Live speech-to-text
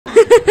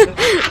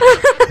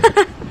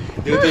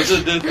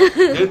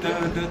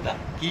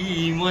কি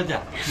মজা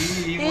কি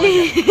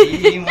মজা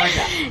কি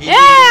মজা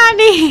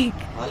অনেক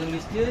ভালো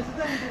মিষ্টি হয়েছে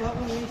তো, আমি তো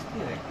ভাবলাম মিষ্টি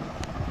হয়।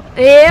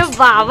 এ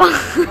বাবা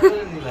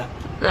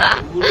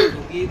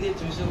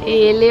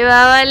এলে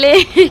বাবালে,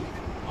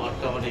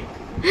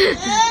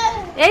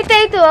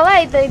 এই তো বাবা,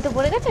 এই তো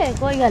পড়ে গেছে।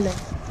 কই গেল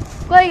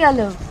কই গেল?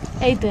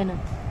 এই তো না।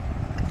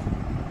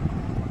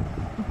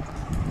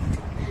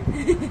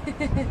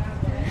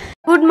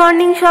 গুড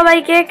মর্নিং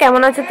সবাইকে,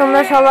 কেমন আছো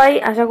তোমরা সবাই?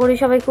 আশা করি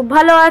সবাই খুব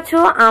ভালো আছো।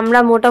 আমরা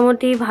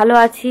মোটামুটি ভালো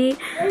আছি।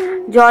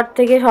 জ্বর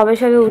থেকে সবে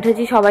সবে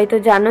উঠেছি, সবাই তো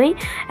জানোই।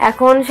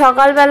 এখন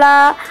সকালবেলা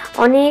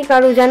অনেক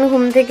আর উজান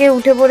ঘুম থেকে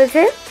উঠে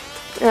পড়েছে,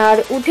 আর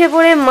উঠে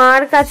পড়ে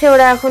মার কাছে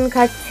ওরা এখন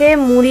খাচ্ছে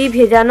মুড়ি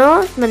ভেজানো,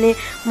 মানে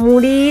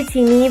মুড়ি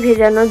চিনি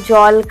ভেজানো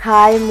জল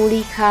খায়,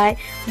 মুড়ি খায়।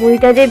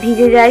 মুড়িটা যে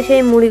ভিজে যায়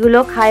সেই মুড়িগুলো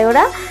খায়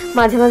ওরা।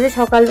 মাঝে মাঝে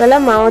সকালবেলা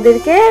মা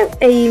ওদেরকে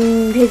এই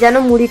ভেজানো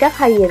মুড়িটা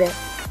খাইয়ে দেয়,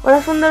 ওরা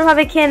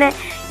সুন্দরভাবে খেয়ে নেয়।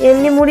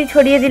 এমনি মুড়ি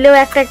ছড়িয়ে দিলেও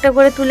একটা একটা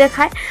করে তুলে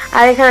খায়।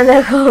 আর এখানে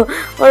দেখো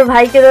ওর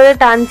ভাইকে ধরে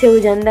টানছে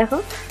উজান, দেখো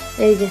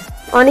এই যে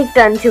অনেক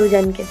টানছে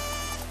উজানকে,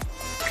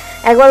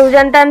 একবার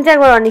উজান টানছে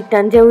একবার অনেক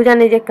টানছে। উজান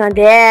এই যে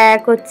কাঁদে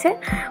এক হচ্ছে।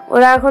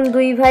 ওরা এখন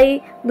দুই ভাই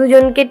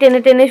দুজনকে টেনে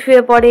টেনে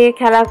শুয়ে পড়ে,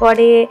 খেলা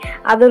করে,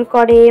 আদর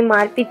করে,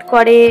 মারপিট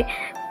করে,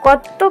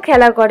 কত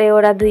খেলা করে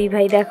ওরা দুই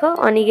ভাই। দেখো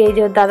অনেক এই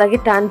যে দাদাকে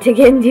টানছে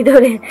গেঞ্জি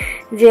ধরে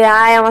যে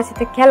আয় আমার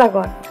সাথে খেলা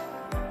কর।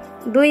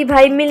 দুই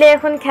ভাই মিলে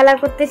এখন খেলা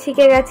করতে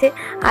শিখে গেছে,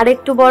 আর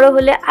একটু বড়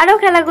হলে আরো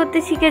খেলা করতে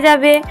শিখে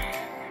যাবে।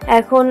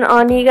 এখন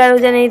অনেক আর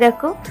উজান এই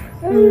দেখো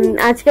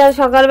আজকে আর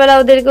সকালবেলা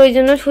ওদেরকে ওই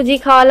জন্য সুজি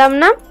খাওয়ালাম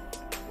না,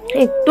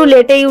 একটু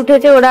লেটেই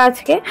উঠেছে ওরা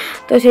আজকে,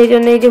 তো সেই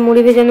জন্য এই যে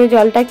মুড়ি ভেজানো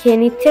জলটা খেয়ে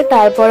নিচ্ছে।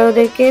 তারপরে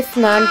ওদেরকে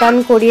স্নান টান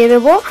করিয়ে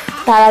দেবো,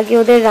 তার আগে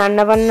ওদের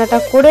রান্না বান্নাটা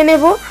করে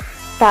নেব,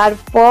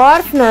 তারপর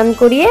স্নান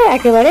করিয়ে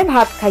একেবারে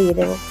ভাত খাইয়ে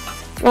দেবো।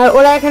 আর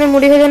ওরা এখানে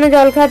মুড়ি ভেজানো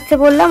জল খাচ্ছে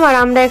বললাম, আর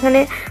আমরা এখানে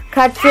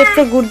খাচ্ছি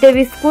হচ্ছে গুড্ডে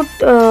বিস্কুট।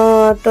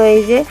 তো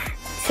এই যে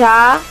চা,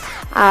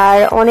 আর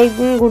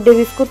অনেকদিন গুড্ডে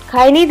বিস্কুট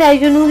খাইনি, তাই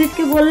জন্য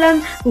উদিতকে বললাম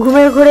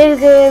ঘুমের ঘোরে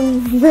যে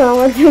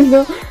আমার জন্য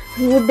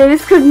গুড্ডে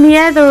বিস্কুট নিয়ে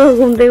আয়, তো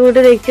ঘুম থেকে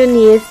উঠে দেখছো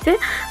নিয়ে এসছে,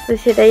 তো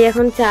সেটাই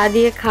এখন চা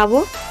দিয়ে খাবো।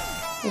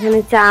 এখানে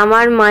চা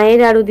আমার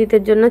মায়ের আর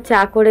উদিতের জন্য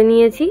চা করে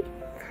নিয়েছি।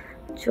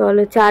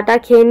 চলো চাটা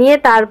খেয়ে নিয়ে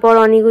তারপর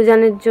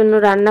অনিকুজানের জন্য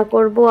রান্না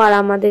করব, আর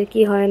আমাদের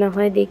কি হয় না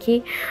হয় দেখি।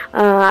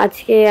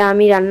 আজকে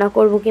আমি রান্না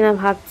করব কিনা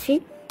ভাবছি।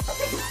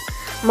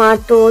 মার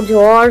তো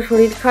জ্বর,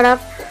 শরীর খারাপ,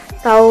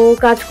 তাও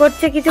কাজ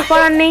করছে, কিছু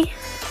করার নেই,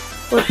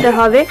 করতে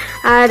হবে।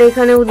 আর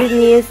এখানে উদিত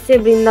নিয়ে এসছে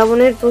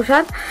বৃন্দাবনের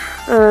প্রসাদ,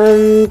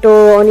 তো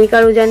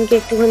অনিকার উজানকে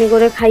একটুখানি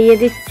করে খাইয়ে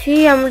দিচ্ছি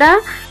আমরা,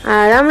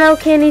 আর আমরাও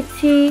খেয়ে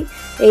নিচ্ছি।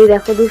 এই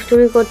দেখো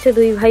দুষ্টুমি করছে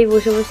দুই ভাই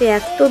বসে বসে,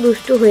 এত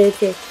দুষ্টু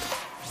হয়েছে,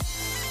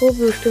 খুব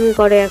দুষ্টুমি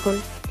করে এখন।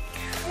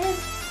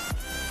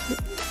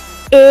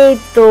 এই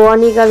তো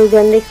অনিকার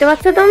উজান দেখতে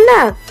পাচ্ছ তোমরা।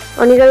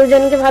 অনিকার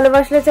উজানকে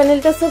ভালোবাসলে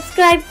চ্যানেলটা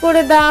সাবস্ক্রাইব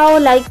করে দাও,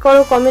 লাইক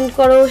করো, কমেন্ট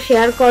করো,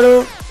 শেয়ার করো,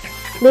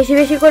 বেশি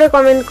বেশি করে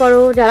কমেন্ট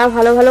করো। যারা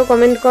ভালো ভালো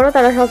কমেন্ট করো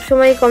তারা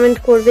সবসময় কমেন্ট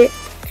করবে।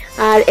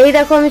 আর এই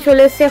দেখো আমি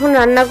চলে এসেছি এখন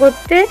রান্না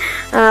করতে।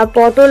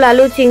 পটল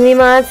আলু চিংড়ি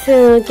মাছ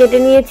কেটে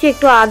নিয়েছি,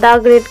 একটু আদা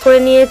গ্রেট করে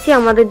নিয়েছি,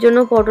 আমাদের জন্য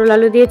পটল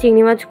আলু দিয়ে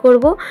চিংড়ি মাছ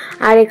করব।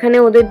 আর এখানে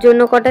ওদের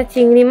জন্য কটা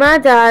চিংড়ি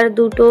মাছ আর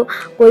দুটো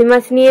কই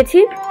মাছ নিয়েছি,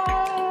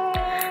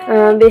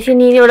 বেশি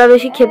নিয়ে, ওরা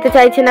বেশি খেতে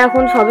চাইছে না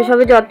এখন, সবে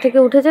সবে জ্বর থেকে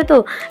উঠেছে তো,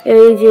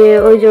 এই যে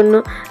ওই জন্য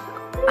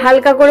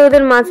হালকা করে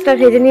ওদের মাছটা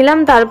ভেজে নিলাম,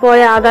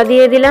 তারপরে আদা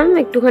দিয়ে দিলাম,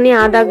 একটুখানি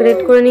আদা গ্রেট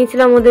করে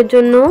নিয়েছিলাম ওদের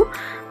জন্য,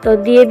 তো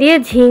দিয়ে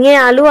ঝিঙে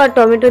আলু আর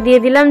টমেটো দিয়ে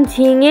দিলাম।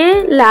 ঝিঙে,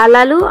 লাল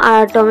আলু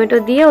আর টমেটো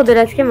দিয়ে ওদের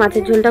আজকে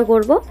মাছের ঝোলটা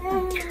করব,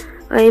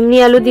 এমনি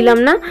আলু দিলাম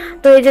না।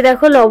 তো এই যে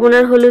দেখো লবণ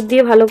আর হলুদ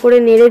দিয়ে ভালো করে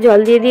নেড়ে জল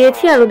দিয়ে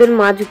দিয়েছি, আর ওদের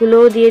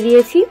মাছগুলোও দিয়ে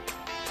দিয়েছি।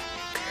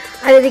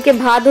 আর এদিকে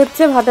ভাত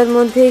হচ্ছে, ভাতের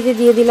মধ্যে এই যে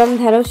দিয়ে দিলাম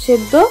ঢেঁড়স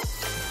সেদ্ধ,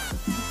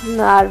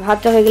 আর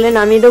ভাতটা হয়ে গেলে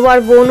নামিয়ে দেবো। আর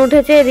বোন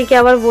উঠেছে, এদিকে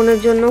আবার বোনের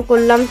জন্য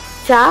করলাম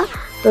চা,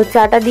 তো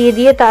চাটা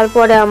দিয়ে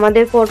তারপরে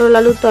আমাদের পটল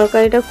আলুর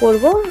তরকারিটা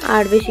করব,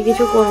 আর বেশি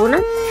কিছু করব না।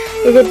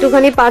 এই যে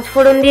একটুখানি পাঁচ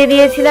ফোড়ন দিয়ে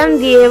দিয়েছিলাম,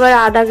 দিয়ে এবার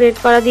আদা গ্রেট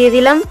করা দিয়ে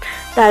দিলাম,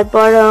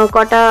 তারপর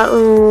কটা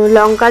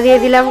লঙ্কা দিয়ে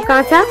দিলাম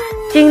কাঁচা।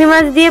 চিংড়ি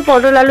মাছ দিয়ে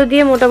পটল আলু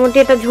দিয়ে মোটামুটি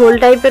একটা ঝোল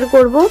টাইপের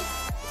করব,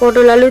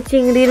 পটল আলু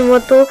চিংড়ির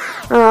মতো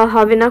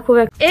হবে না খুব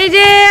একটা। এই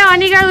যে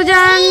অনিকা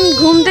উজান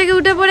ঘুম থেকে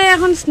উঠে পড়ে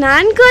এখন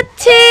স্নান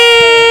করছে।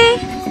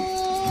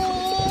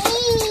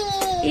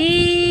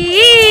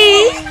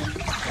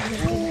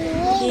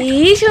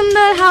 কি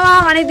সুন্দর হাওয়া,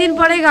 অনেকদিন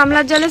পরে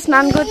গামলার জলে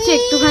স্নান করছে,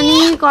 একটুখানি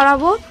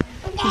করাবো,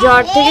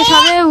 জ্বর থেকে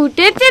সবে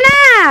উঠেছে না।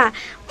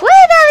 ওই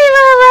দামি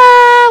বাবা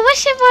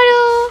বসে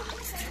পড়ো,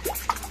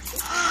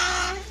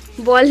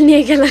 বল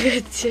নিয়ে খেলা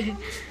করছে।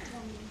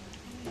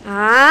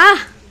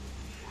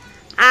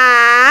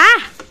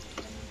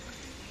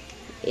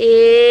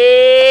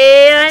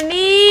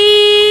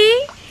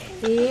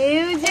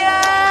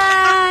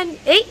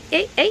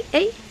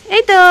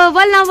 এই তো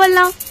বললাম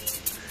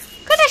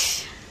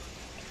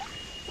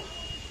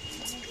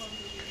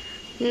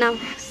না,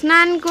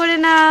 স্নান করে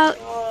নাও।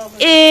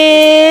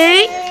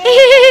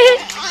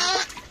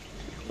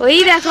 ওই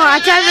দেখো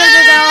আচার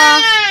বেঁধে দেওয়া,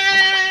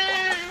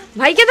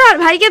 ভাইকে ধর,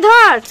 ভাইকে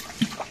ধর,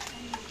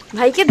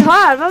 ভাইকে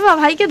ধর বাবা,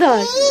 ভাইকে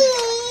ধর।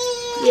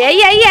 এই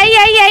এই এই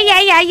এই এই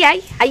এই এই এই এই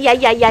এই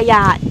এই এই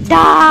এই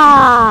ডা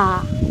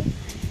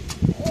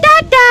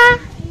টাটা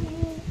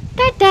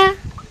টাটা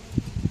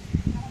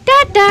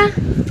টাটা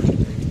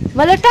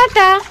বলো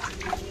টাটা।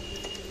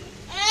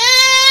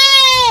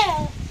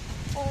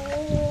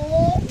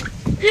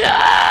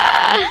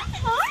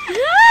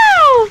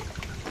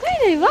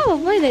 বাবা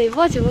বই নাই,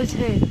 বসে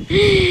বসে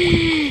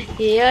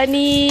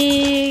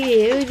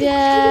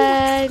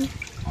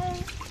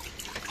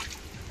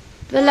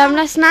বলে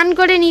আমরা স্নান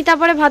করে নি,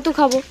 তারপরে ভাতু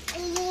খাবো।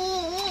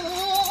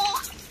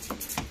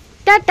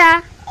 টাটা।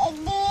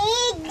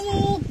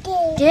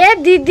 কে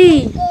দিদি?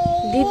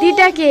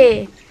 দিদিটা কে?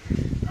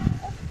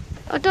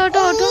 ওঠো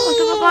ওঠো ওঠো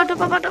ওঠো বাবা, ওঠো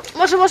বাবা, ওঠো,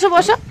 বসো বসো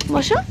বসো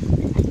বসো।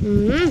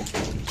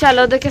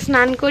 চলো ওদেরকে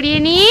স্নান করিয়ে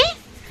নি,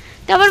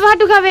 তারপর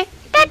ভাতু খাবে।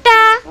 টাটা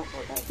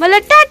বলো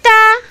টাটা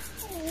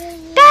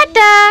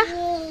টাটা।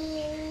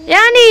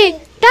 রানী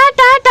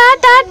tata tata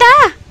tata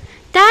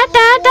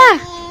tata tata.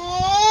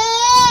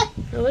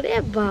 ওরে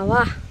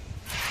বাবা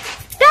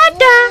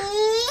টাটা।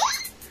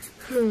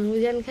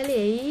 উজান খালি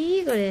এই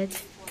করে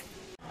আছে।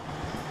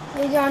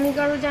 এই যে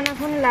অনিকা উজান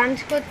এখন লাঞ্চ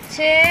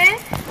করছে,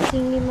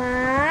 চিংড়ি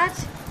মাছ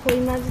কই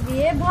মাছ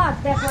দিয়ে ভাত।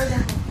 দেখো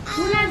দেখো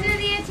চুল আজরে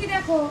দিয়েছি,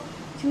 দেখো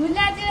চুল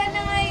আজরে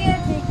হয়ে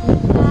গেছে।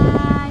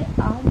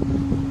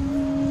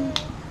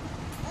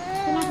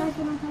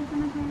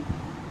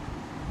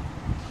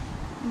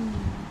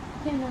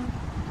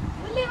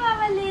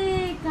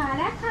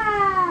 কারা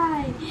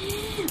খায়?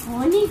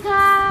 অনিক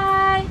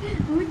খায়,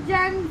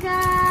 উজান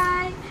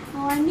খায়,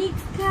 অনিক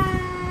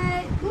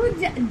খায়,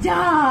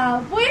 যা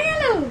পড়ে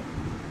গেল,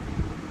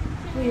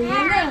 পড়ে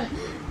গেল।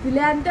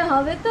 তুলে আনতে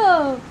হবে তো,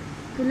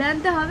 তুলে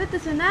আনতে হবে তো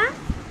সোনা।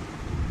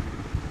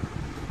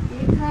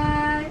 কে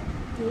খায়,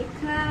 কে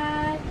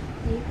খায়,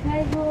 কে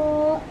খায় গো?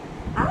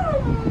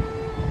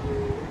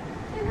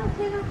 খেলো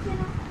খেলো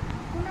খেলো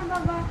শোনা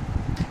বাবা,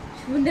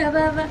 শোনা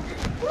বাবা।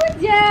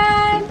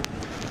 উজান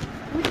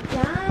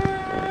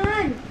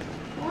উজান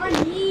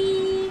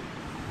অনিক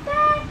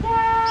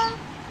টাটা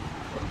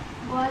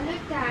বলো,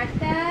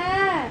 টাটা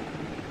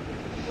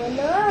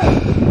বলো,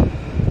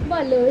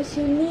 বলো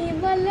শুনি,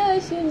 বলো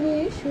শুনি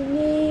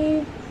শুনি।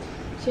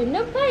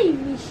 শোনো ভাই,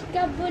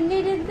 মিষ্কা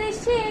বোনের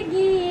দেশে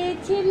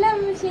গিয়েছিলাম,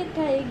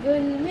 সেটাই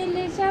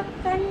গোলমেলে সব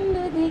কাণ্ড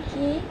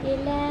দেখে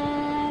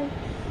এলাম।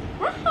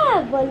 আহা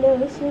বলো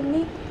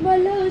শুনি,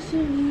 বলো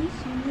শুনি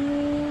শুনি,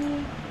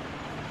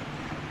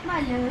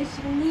 বলো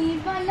শুনি,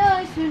 বলো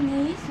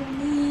শুনি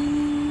শুনি।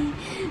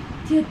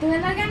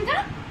 ছোটবেলা গানটা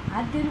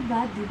আদুর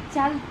বাদুর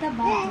চালতা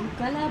বাদুর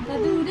কলা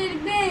বাদুরের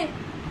বে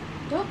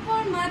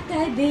তোপর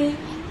মাথায় দে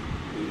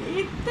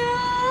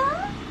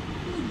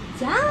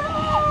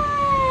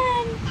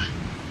জান।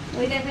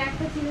 ওই দেখো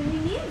একটা চিরুনি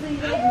নিয়ে দুই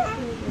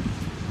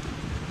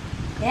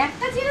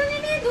একটা চিরুনি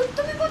নিয়ে দুধ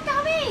তুমি করতে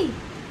হবে।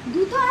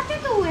 দুধ আছে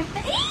তো একটা।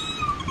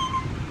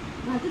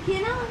 ভাতু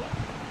খেয়ে নাও,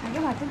 আগে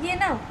ভাতু খেয়ে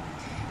নাও।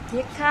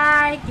 কে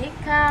খায়, কে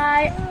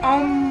খায়,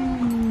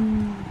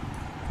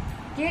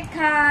 কে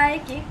খায়,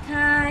 কে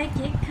খায়,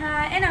 কে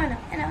খায়। এ নাও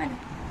এ নাও এ নাও।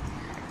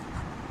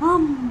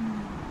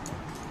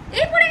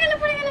 এই পড়ে গেল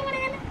পড়ে গেল পড়ে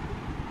গেল।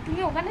 তুমি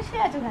ওখানে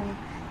শুয়ে আছো কেন?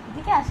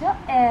 এদিকে আসো,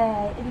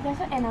 এদিকে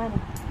আসো। এ নাও এ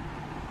নাও,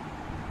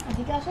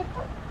 এদিকে আসো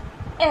একটু।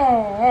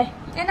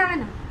 এ নাও এ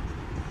নাও।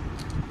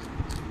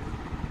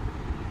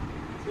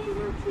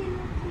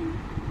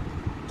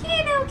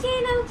 খেয়ে নাও খেয়ে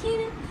নাও খেয়ে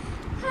নাও।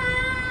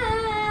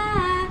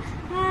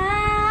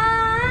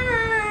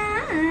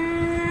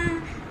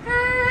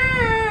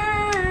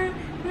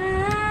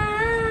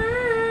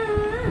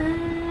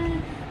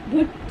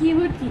 ভুটকি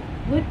ভুটকি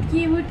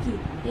ভুটকি ভুটকি,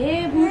 এ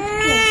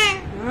ভুটকো,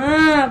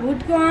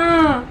 ভুটকো।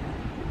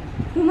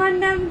 তোমার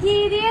নাম কি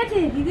দিয়েছে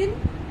দিদিন?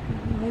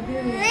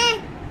 মধুর,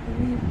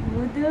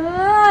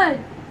 মধুর,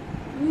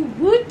 তুমি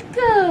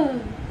ভুটকো,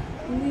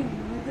 তুমি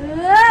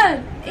মধুর।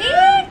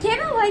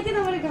 কেন ভাইকে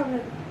তোমার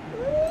কামড়?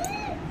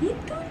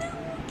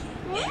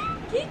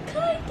 কে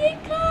খায়, কে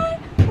খায়?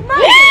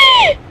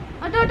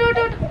 ওটো ওটো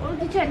ওটো ওটো,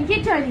 কিছু আনি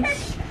কিছু আনি।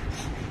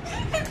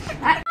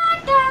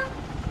 Tata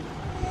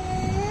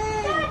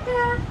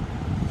tata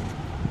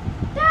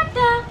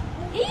tata.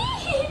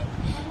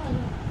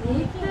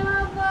 এই তো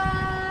বাবা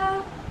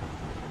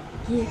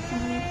কে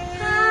খায়,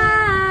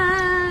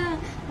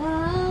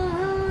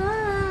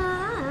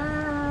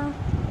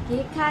 কে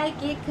খায়,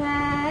 কে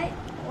খায়?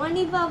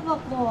 অনি বাবা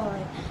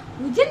কয়,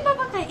 উজান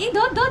বাবা খায়। এই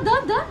ধর ধর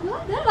ধর ধর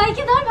ধর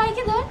ভাইকে ধর,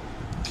 ভাইকে ধর,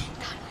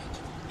 ধর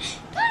ভাইকে ধর,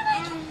 ধর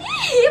ভাইকে।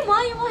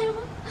 মাই মাই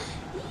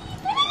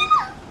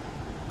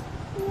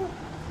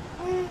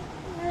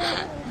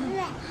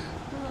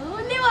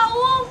মা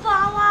ও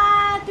বাবা,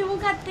 তুমি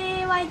খাতে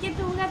ভাইকে,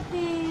 তুমি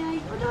খাতে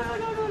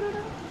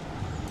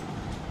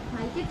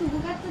ভাইকে, তুমি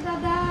খাতে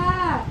দাদা।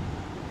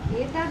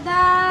 এ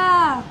দাদা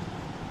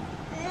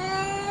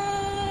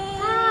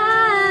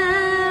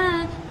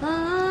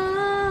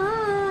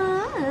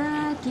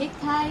কে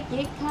খায়,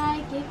 কে খায়,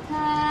 কে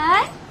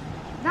খায়?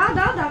 দাও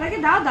দাও দাদাকে,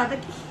 দাও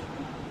দাদাকে।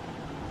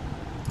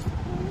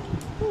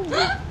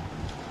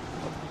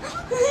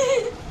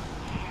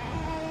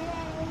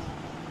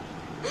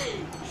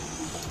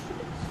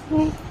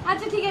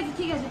 আচ্ছা ঠিক আছে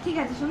ঠিক আছে ঠিক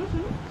আছে, শোনো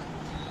শোনো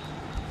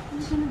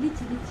শোনো,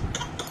 দিচ্ছি দিচ্ছি।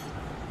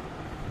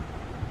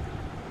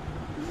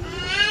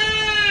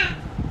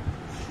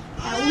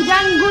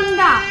 উজান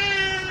গুন্ডা,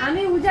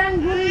 আমি উজান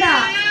গুন্ডা,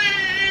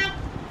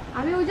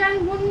 আমি উজান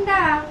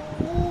গুন্ডা,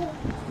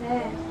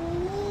 হ্যাঁ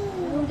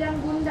উজান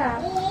গুন্ডা।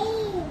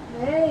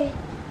 এই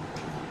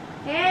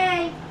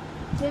এই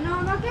চেনো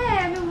আমাকে?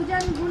 আমি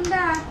উজান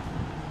গুন্ডা।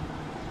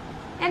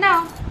 এ নাও,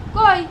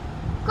 কই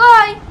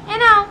কই, এ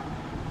নাও।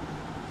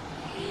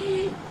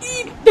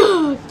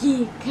 কি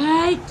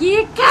খায় কি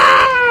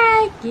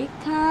খায় কি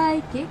খায়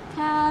কি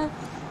খায়?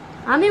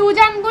 আমি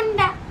উজান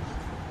গুন্ডা।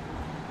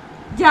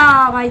 যা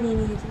ভাই নিয়ে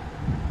নিয়েছে,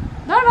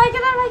 ধর ভাইকে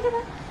ধর, ভাইকে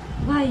ধর,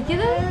 ভাইকে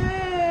ধর।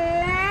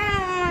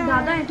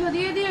 দাদা একটু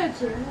দিয়ে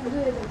দিয়েছে।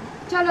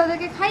 চলো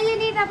ওদেরকে খাইয়ে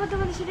নিই, তারপর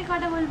তোমাদের সাথে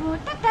কথা বলবো।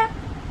 টাটা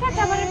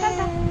টাটা বলে,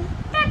 টাটা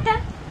টাটা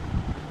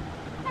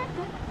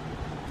টাটা।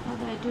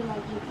 দাদা একটু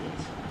লাগিয়ে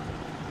দিয়েছে।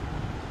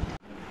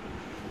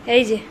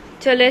 এই যে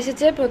চলে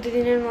এসেছে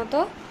প্রতিদিনের মতো,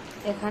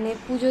 এখানে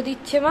পুজো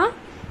দিচ্ছে মা।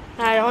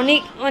 আর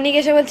অনেক অনেক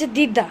এসে বলছে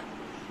দিদা,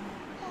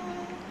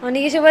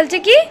 অনেক এসে বলছে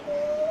কি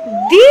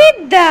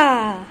দিদা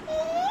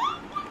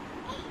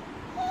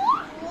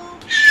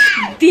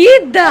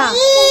দিদা।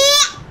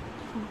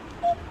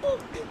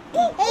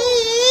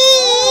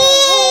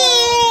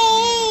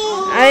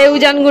 আরে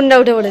উজান গুন্ডা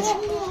উঠে পড়েছে।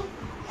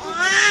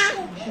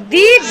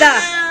 দিদা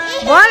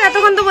বল,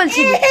 এতক্ষণ তো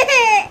বলছিলি।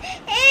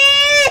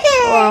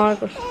 ও আমার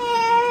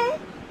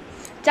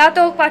যা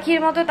তো পাখির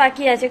মতো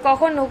তাকিয়ে আছে,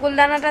 কখন নকুল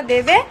দানাটা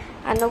দেবে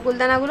আর নকুল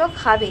দানাগুলো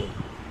খাবে।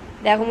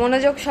 দেখো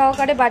মনোযোগ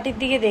সহকারে বাটির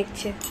দিকে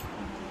দেখছে।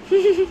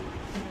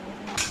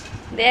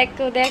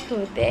 দেখো দেখো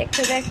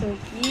দেখো দেখো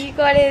কি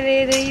করে রে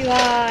রে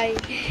ভাই,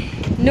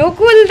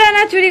 নকুল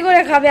দানা চুরি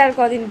করে খাবে আর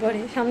কদিন পরে।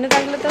 সামনে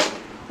থাকলে তো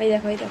ওই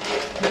দেখো, ওই দেখো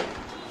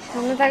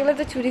সামনে থাকলে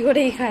তো চুরি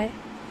করেই খায়।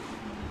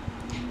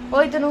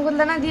 ওই তো নকুল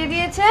দানা দিয়ে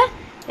দিয়েছে,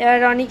 এবার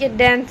রনিকের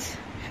ড্যান্স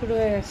শুরু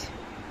হয়ে গেছে।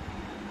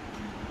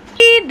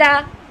 দিদা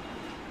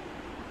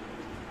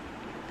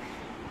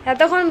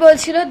এতক্ষণ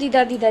বলছিল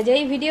দিদা দিদা,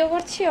 যেই ভিডিও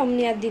করছি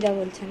অমনি আর দিদা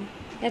বলছেন।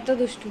 এত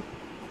দুষ্টু,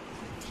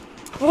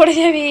 পড়ে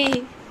যাবি।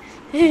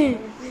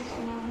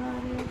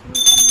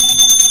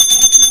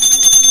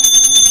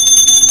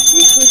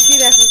 কি খুশি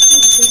দেখো, কি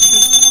খুশি,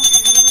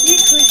 কি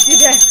খুশি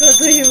দেখো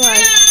তুই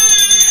ভাই,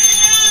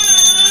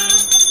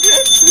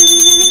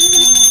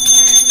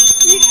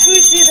 কি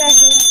খুশি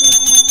দেখো।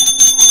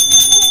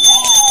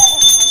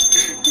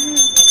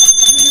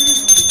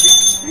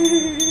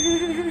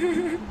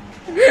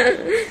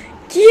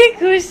 কি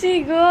খুশি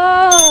গো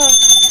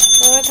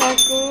ও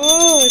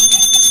ঠাকুর।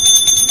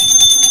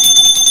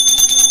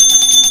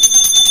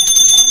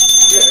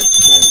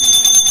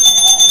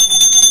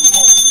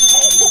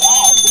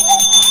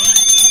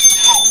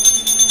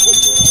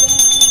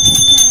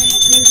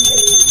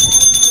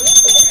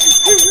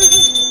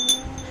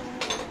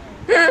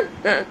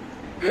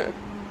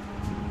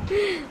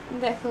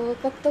 দেখো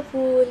কত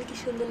ফুল, কি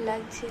সুন্দর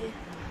লাগছে।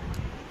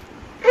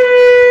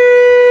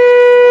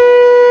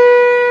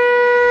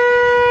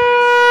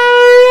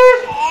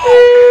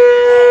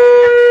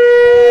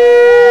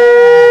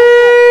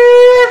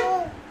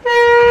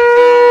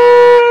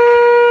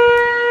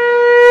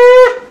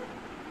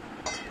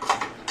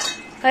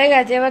 হয়ে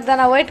গেছে, এবার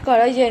দাঁড়া ওয়েট কর।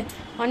 ওই যে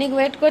অনেক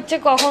ওয়েট করছে,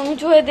 কখন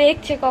উঁচু হয়ে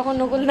দেখছে কখন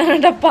নকুল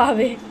দানাটা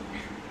পাবে।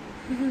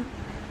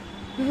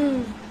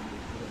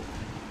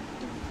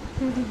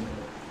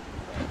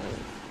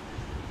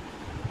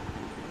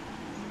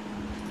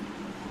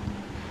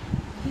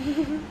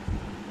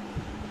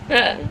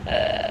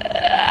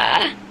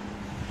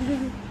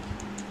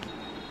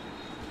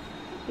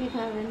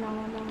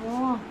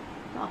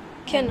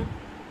 কেন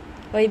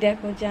ওই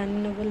দেখো জানি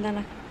নকুল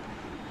দানা।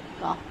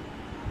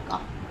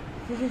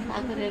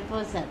 ঠাকুরের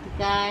প্রসাদ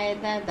গায়ে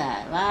দাদা,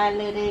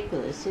 ভালো রেখো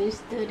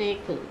সুস্থ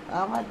রেখো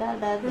আমার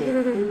দাদাদের,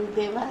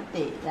 দুধে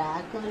ভাতে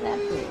রাখো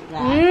রাখো।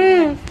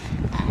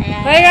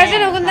 হয়ে গেছে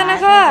নকুল দানা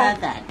খাওয়া।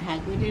 দাদা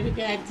ঠাকুরের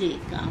কাছে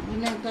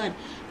কামনা কর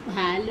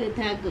ভালো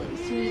থাকো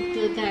সুস্থ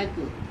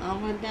থাকো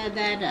আমার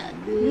দাদারা,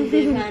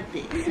 দুধে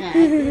ভাতে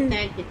রাখো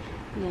থাকে।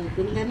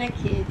 নকুল দানা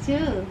খেয়েছো?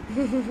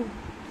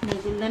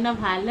 নকুল দানা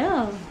ভালো,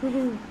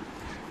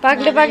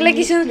 পাকলে পাকলে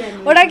কিছু।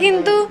 ওরা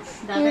কিন্তু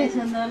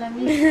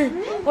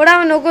ওরা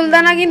নকুল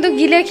দানা কিন্তু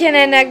গিলে খেয়ে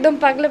নেয় না, একদম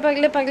পাকলে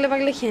পাকলে পাকলে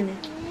পাকলে খেয়ে নেয়।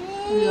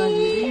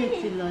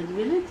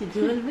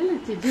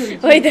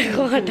 ওই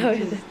দেখো আটা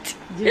হয়ে যাচ্ছে।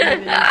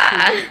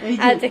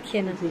 আচ্ছা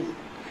খেয়ে না,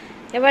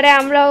 এবারে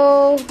আমরাও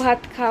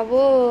ভাত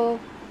খাবো।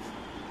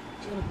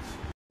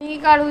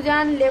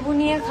 কারুজান লেবু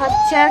নিয়ে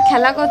খাচ্ছে আর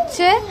খেলা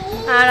করছে,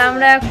 আর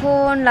আমরা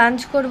এখন লাঞ্চ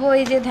করব।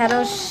 এই যে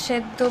ঢেঁড়স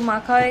সেদ্ধ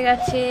মাখা হয়ে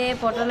গেছে,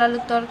 পটল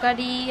আলুর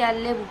তরকারি আর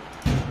লেবু।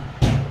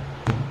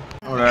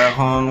 ওরা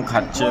এখন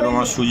খাচ্ছে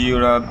তোমার সুজি।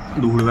 ওরা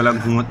দুপুরবেলা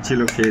ঘুমোচ্ছিল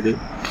খেয়ে দিয়ে,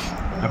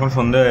 এখন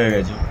সন্ধ্যা হয়ে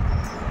গেছে।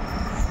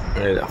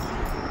 এই দেখো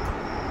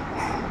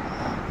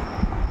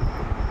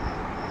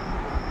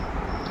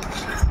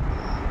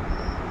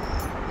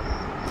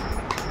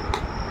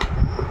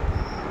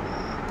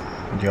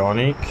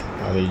অনেক,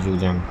 আর এই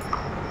জুজান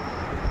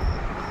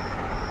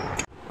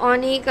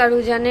অনিক আর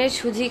উজানের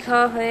সুজি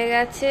খাওয়া হয়ে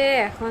গেছে,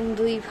 এখন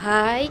দুই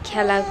ভাই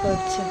খেলা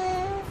করছে।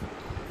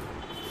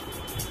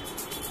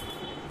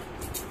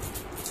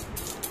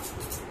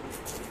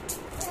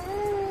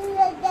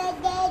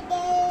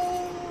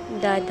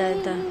 দা দা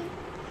দা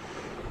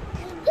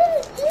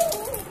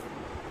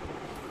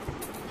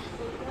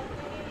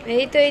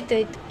এই তো এই তো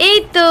এই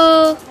তো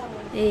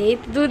এই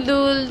তো দুল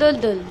দুল দোল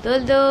দোল দোল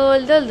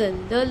দোল দোল দোল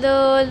দোল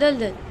দোল দোল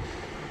দোল।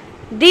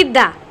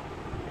 দিদা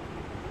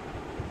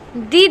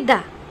দিদা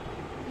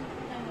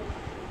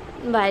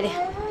বাইরে,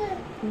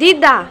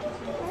 দিদা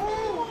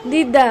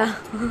দিদা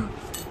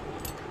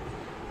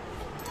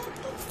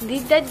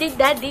দিদা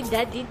দিদা দিদা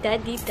দিদা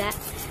দিদা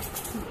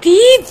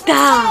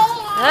দিদা।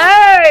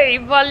 এই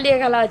বল দিয়ে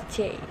খেলা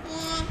হচ্ছে।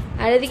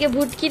 আর এদিকে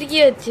ভুটকির কি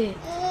হচ্ছে?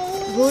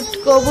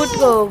 ভুটকো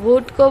ভুটকো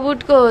ভুটকো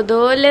ভুটকো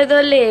দোলে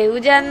দোলে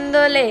উজান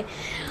দোলে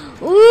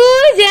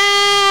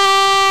উজান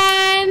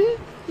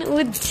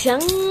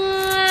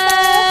উজান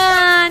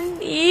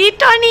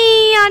ইটনি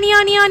অনি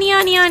অনি অনি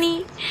অনি অনি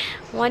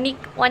অনিক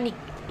অনিক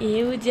এ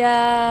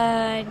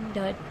উজান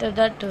ডট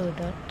ডট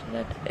ডট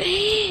ডট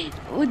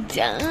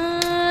উজান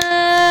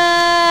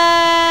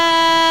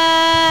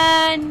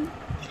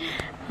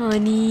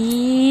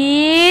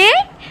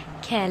অনিক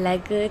খেলা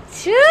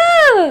করছো,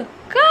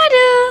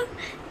 করো।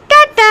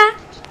 Tata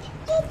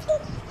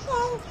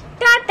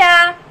tata.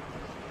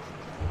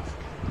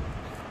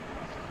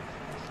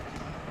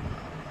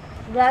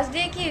 ব্রাশ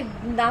দিয়ে কি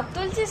দাঁত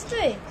তুলছিস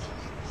তুই?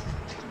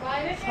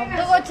 শব্দ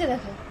করছে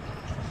দেখো,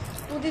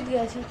 উদিত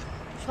গেছে,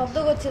 শব্দ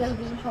করছে দেখো,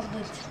 কিছু শব্দ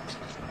হচ্ছে।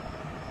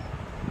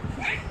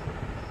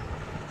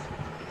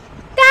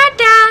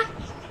 Tata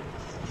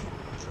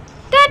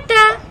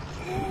tata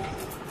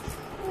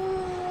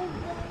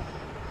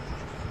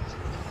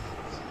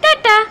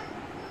tata.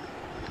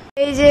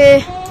 এই যে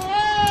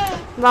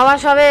বাবা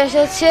সবে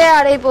এসেছে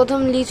আর এই প্রথম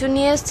লিচু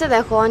নিয়ে এসছে।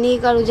 দেখো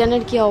অনিক আর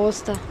উজানের কি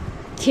অবস্থা,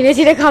 ছিঁড়ে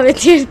ছিঁড়ে খাবে,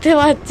 ছিঁড়তে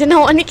পারছে না।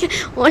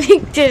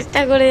 অনেক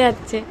চেষ্টা করে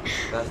যাচ্ছে,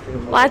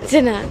 পারছে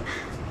না,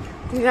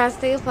 গাছ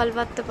থেকে ফল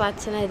পাড়তে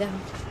পারছে না। এই দেখো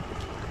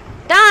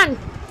টান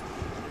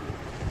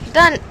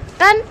টান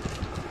টান,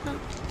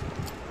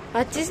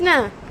 পাচ্ছিস না?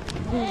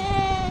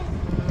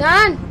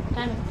 টান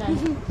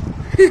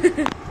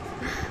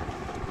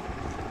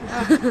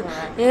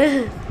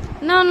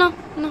না না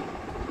না।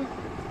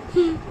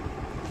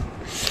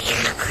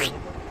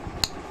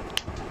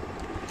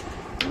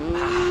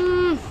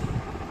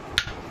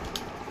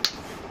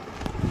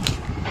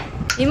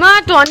 ইমা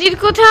টনির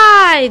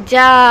কোথায়?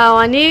 যা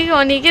অনেক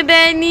অনেকে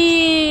দেয়নি,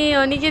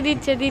 অনেকে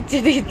দিচ্ছে দিচ্ছে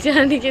দিচ্ছে,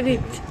 অনেকে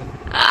দিচ্ছে।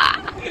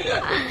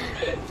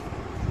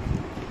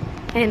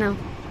 এই নাও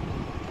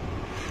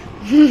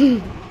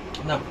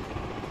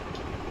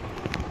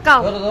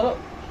কাও,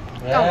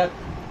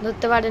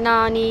 ধরতে পারে না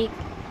অনেক,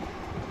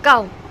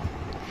 কাও।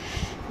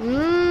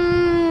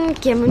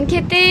 কেমন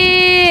খেতে?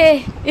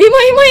 ইমা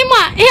ইমা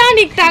ইমা এ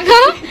অনেক টাকা।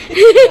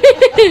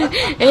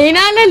 এই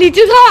না হলে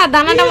লিচু খাওয়া,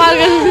 দানাটা বার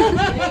করে।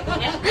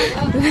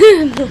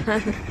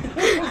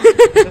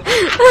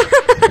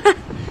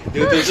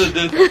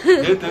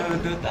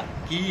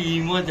 কি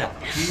মজা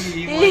কি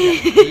মজা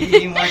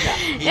কি মজা।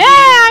 এ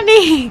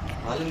অনেক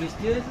ভালো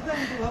মিষ্টি হয়েছে তো,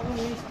 আমি তো ভাবলাম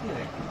মিষ্টি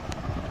হয়।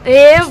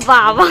 এ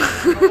বাবা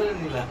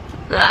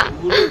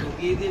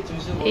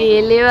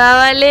এলে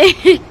বাবালে।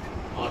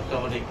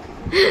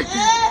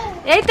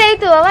 এই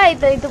তো বাবা,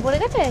 এই তো পড়ে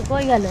গেছে।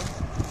 কই গেল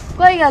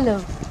কই গেল?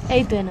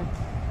 এই তো না,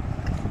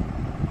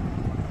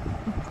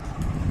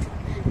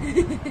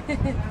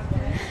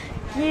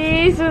 কি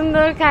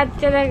সুন্দর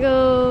খাচ্ছে দেখো,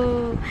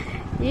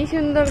 কি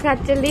সুন্দর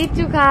খাচ্ছে।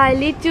 লিচু খায়,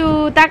 লিচু।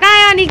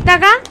 তাকায় অনেক,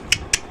 টাকা।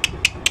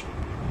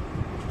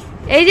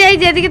 এই যে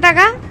এদিকে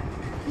তাকা।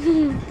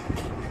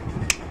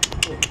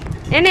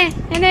 এনে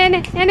এনে এনে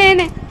এনে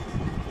এনে।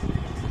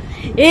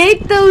 এই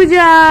তো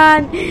উজান,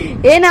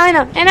 এ নাও এ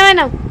নাও এ নাও এ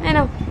নাও এ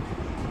নাও।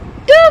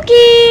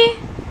 টুকি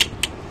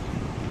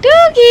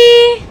টুকি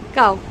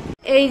কাও।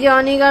 এই যে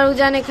অনিক আর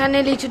উজান এখানে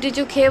লিচু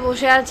টিচু খেয়ে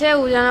বসে আছে।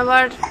 উজান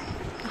আবার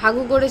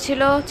হাগু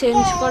করেছিল,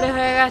 চেঞ্জ করা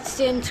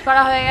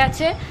হয়ে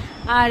গেছে।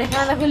 আর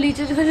এখানে দেখো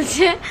লিচু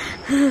চলছে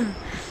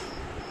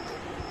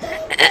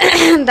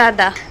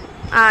দাদা।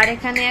 আর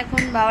এখানে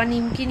এখন বাবা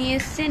নিমকি নিয়ে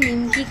এসছে,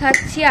 নিমকি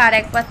খাচ্ছি আর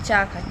একবার চা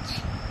খাচ্ছি।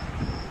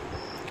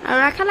 আর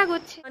ওরা খেলা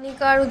করছে। অনিক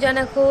আর উজান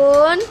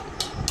এখন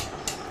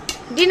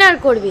ডিনার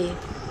করবে।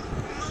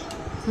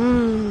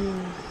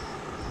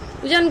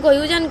 উজান কই?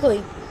 উজান কই?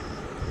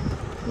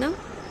 না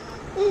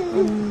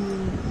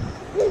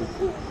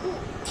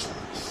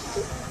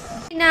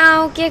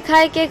নাও, কে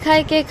খায় কে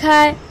খায় কে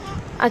খায়?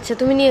 আচ্ছা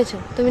তুমি নিয়েছো,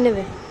 তুমি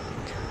নেবে।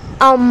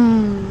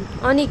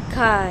 অনেক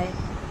খায়।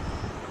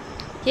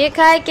 কে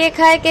খায় কে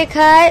খায় কে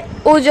খায়?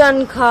 উজান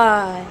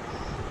খায়।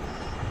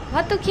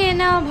 ভাত খেয়ে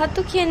নাও, ভাত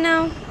খেয়ে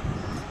নাও।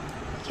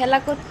 খেলা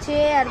করছে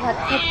আর ভাত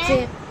খাচ্ছে।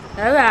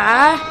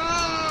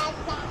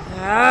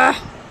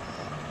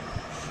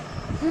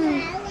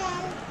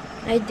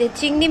 এই যে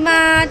চিংড়ি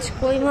মাছ,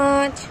 কই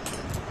মাছ।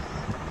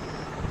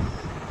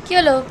 কি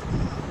হলো?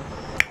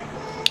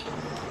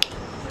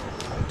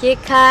 কে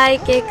খায়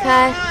কে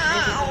খায়?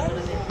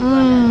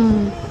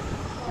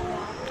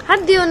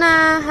 হাত দিও না,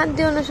 হাত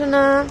দিও না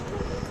সোনা,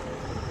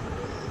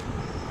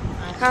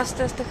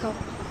 আস্তে আস্তে খাও।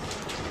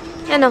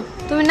 কেন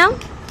তুমি নাও,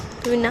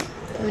 তুমি নাও,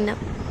 তুমি নাও।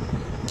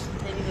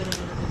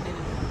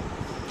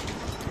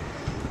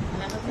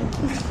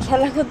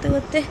 খেলা করতে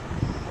করতে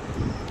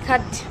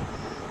খাচ্ছে।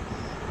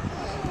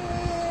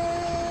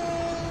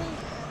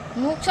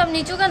 মুখ সব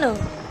নিচু কেন?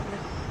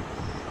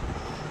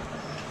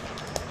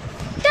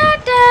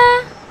 টাটা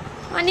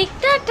অনেক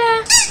টাটা।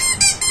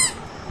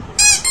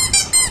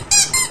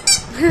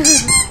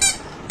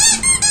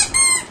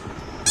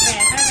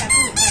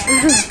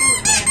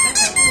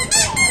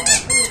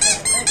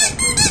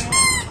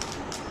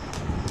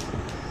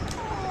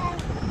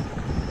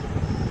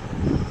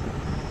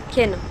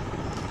 কেন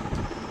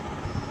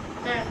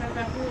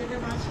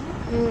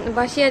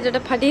বাসি আছে,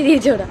 ওটা ফাটিয়ে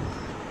দিয়েছে, ওরা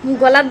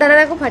গলার ধারে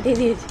দেখো ফাটিয়ে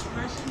দিয়েছে,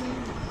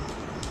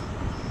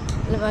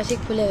 বাসি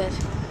খুলে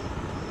গেছে।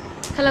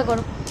 খেলা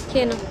করো,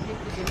 খেয়ে নাও,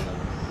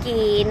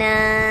 খেয়ে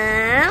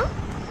নাও।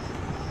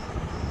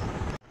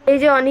 এই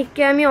যে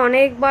অনিককে আমি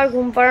অনেকবার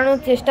ঘুম পাড়ানোর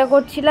চেষ্টা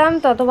করছিলাম,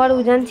 ততবার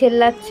উজান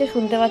চেল্লাচ্ছে,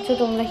 শুনতে পাচ্ছ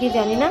তোমরা কি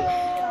জানি না।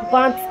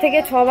 5 থেকে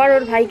 6 বার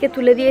ওর ভাইকে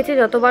তুলে দিয়েছে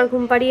যতবার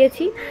ঘুম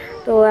পাড়িয়েছি।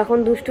 তো এখন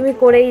দুষ্টুমি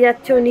করেই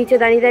যাচ্ছে ও নিচে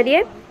দাঁড়িয়ে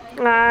দাঁড়িয়ে।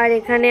 আর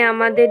এখানে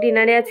আমাদের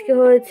ডিনারে আজকে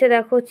হয়েছে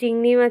দেখো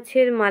চিংড়ি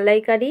মাছের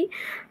মালাইকারি,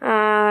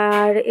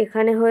 আর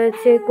এখানে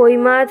হয়েছে কই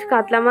মাছ,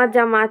 কাতলা মাছ,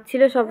 যা মাছ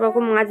ছিল সব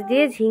রকম মাছ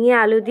দিয়ে, ঝিঙে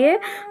আলু দিয়ে,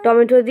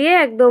 টমেটো দিয়ে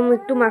একদম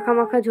একটু মাখা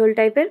মাখা ঝোল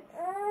টাইপের।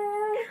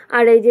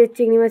 আর এই যে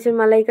চিংড়ি মাছের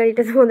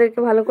মালাইকারিটা তোমাদেরকে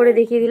ভালো করে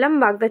দেখিয়ে দিলাম,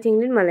 বাগদা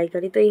চিংড়ির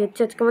মালাইকারি। তো এই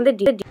হচ্ছে আজকে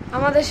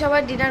আমাদের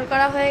সবার ডিনার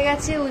করা হয়ে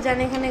গেছে। উজান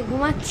এখানে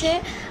ঘুমাচ্ছে,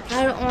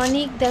 আর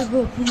অনেক দেখো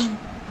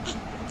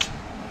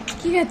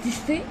কি খাচ্ছিস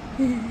তুই,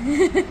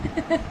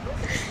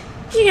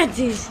 কি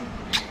খাচ্ছিস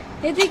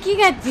এতে, কি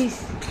খাচ্ছিস?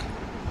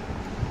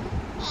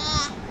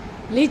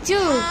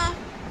 লিচু,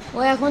 ও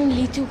এখন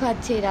লিচু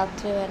খাচ্ছে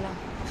রাত্রেবেলা।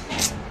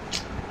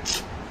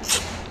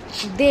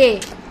 দে,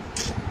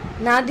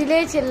 না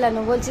দিলেই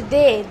চেল্লানো, বলছে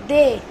দে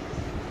দে।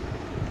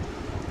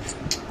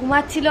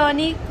 ঘুমাচ্ছিল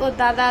অনেক, ও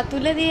দাদা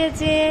তুলে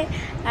দিয়েছে,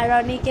 আর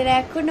অনেকের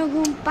এখনো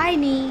ঘুম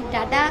পায়নি,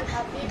 দাদা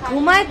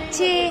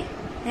ঘুমাচ্ছে।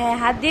 হ্যাঁ,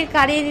 হাত দিয়ে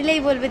কাড়িয়ে দিলেই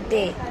বলবে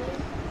দে।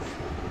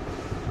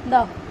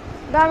 দাও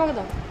দাও, আমাকে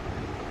দাও,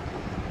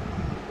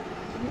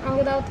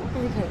 আমাকে দাও তো,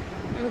 আমি খাই,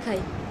 আমি খাই।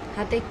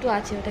 হাতে একটু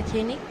আছে, ওটা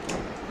খেয়ে নিক,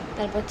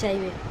 তারপর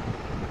চাইবে।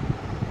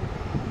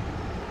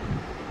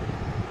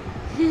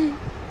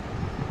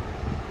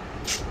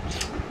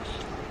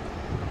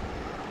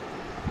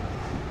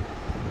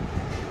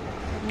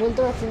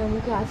 বলতে পারছি না,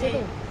 মুখে আছে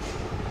তো,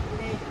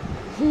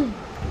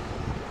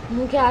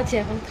 মুখে আছে,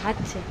 এখন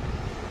খাচ্ছে।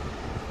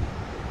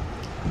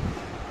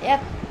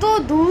 এত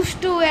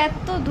দুষ্টু,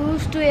 এত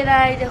দুষ্টু এরা।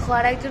 এই দেখো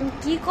আর একজন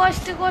কি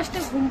কষ্টে কষ্টে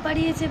ঘুম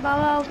পাড়িয়েছে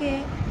বাবা ওকে।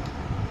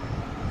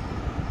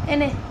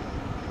 এনে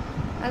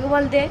আগে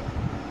বল দে,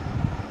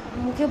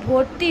 মুখে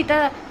ভর্তি, তা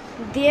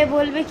দিয়ে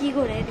বলবে কি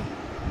করে?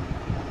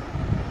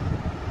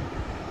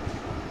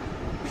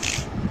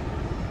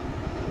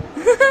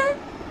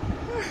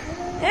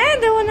 এনে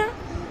দেবো না,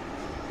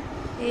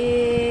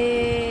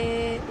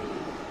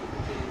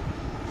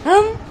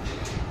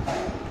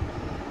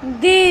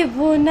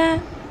 দেবো না,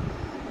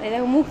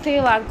 এরকম মুখ থেকে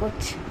বার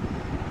করছে।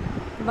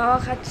 বাবা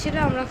খাচ্ছিল,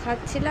 আমরা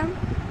খাচ্ছিলাম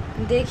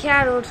দেখে,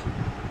 আর ওর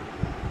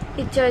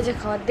ইচ্ছে হয়েছে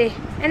খাওয়ার। দে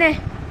এনে,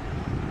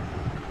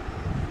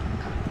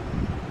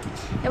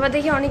 এবার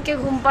দেখি অনেককে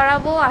ঘুম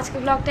পাড়াবো। আজকে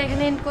ব্লগটা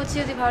এখানে এন্ড করছি।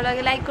 যদি ভালো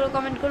লাগে লাইক করো,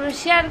 কমেন্ট করো,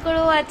 শেয়ার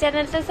করো, আর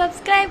চ্যানেলটা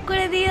সাবস্ক্রাইব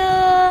করে দিও।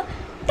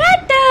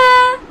 Tata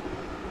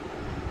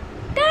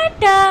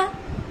tata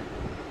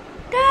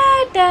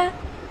tata.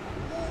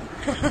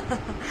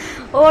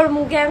 ওর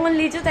মুখে এখন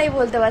লিচু, তাই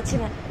বলতে পারছি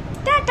না।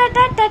 Tata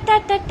tata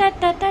tata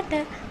tata tata.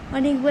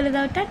 অনেক বলে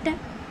দাও টাটা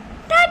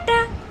টাটা,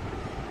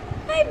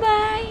 বাই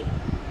বাই,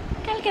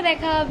 কালকে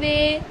দেখা হবে।